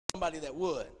somebody that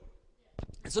would.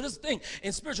 And so this thing,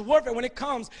 in spiritual warfare, when it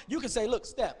comes, you can say, look,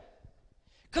 step.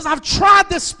 Because I've tried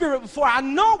this spirit before. I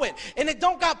know it. And it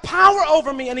don't got power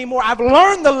over me anymore. I've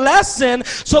learned the lesson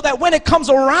so that when it comes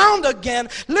around again,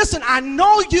 listen, I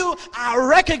know you, I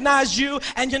recognize you,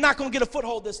 and you're not going to get a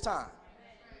foothold this time.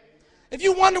 If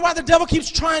you wonder why the devil keeps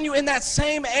trying you in that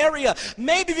same area,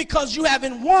 maybe because you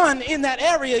haven't won in that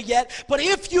area yet. But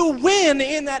if you win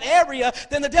in that area,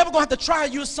 then the devil going to have to try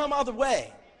you some other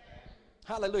way.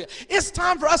 Hallelujah. It's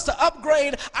time for us to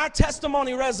upgrade our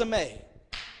testimony resume.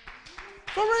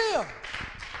 For real.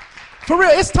 For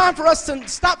real. It's time for us to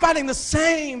stop fighting the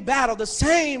same battle, the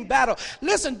same battle.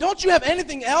 Listen, don't you have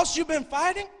anything else you've been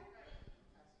fighting?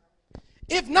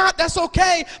 If not, that's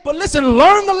okay. But listen,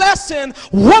 learn the lesson,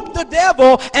 whoop the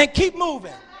devil, and keep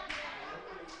moving.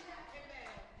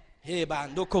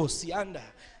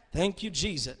 Thank you,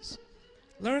 Jesus.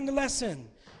 Learn the lesson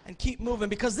and keep moving,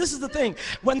 because this is the thing.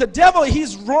 When the devil,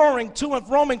 he's roaring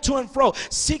roaming to and fro,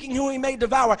 seeking who he may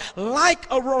devour, like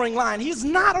a roaring lion. He's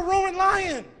not a roaring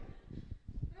lion.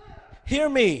 Hear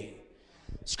me.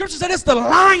 Scripture said it's the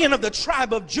Lion of the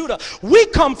tribe of Judah. We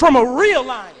come from a real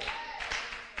lion.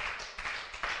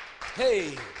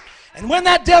 Hey, and when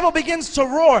that devil begins to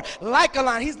roar like a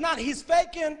lion, he's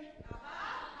faking.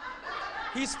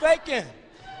 He's faking.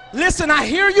 Listen, I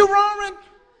hear you roaring.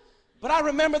 But I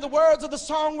remember the words of the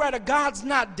songwriter, God's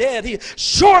not dead. He's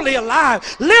surely alive,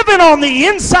 living on the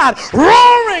inside,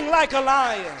 roaring like a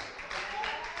lion.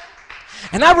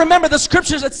 And I remember the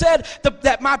scriptures that said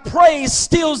that my praise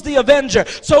steals the avenger.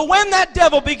 So when that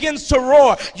devil begins to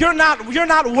roar, you're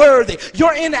not worthy.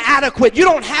 You're inadequate. You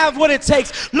don't have what it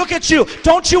takes. Look at you.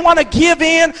 Don't you want to give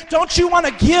in? Don't you want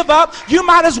to give up? You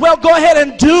might as well go ahead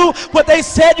and do what they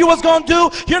said you was going to do.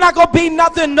 You're not going to be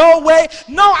nothing, no way.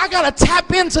 No, I got to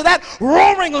tap into that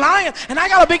roaring lion. And I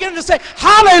got to begin to say,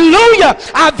 hallelujah,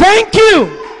 I thank you.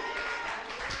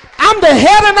 I'm the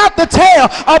head and not the tail,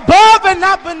 above and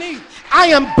not beneath. I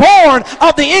am born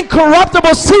of the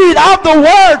incorruptible seed of the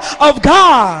word of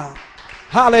God.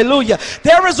 Hallelujah.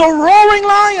 There is a roaring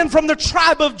lion from the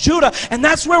tribe of Judah, and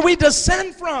that's where we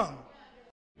descend from.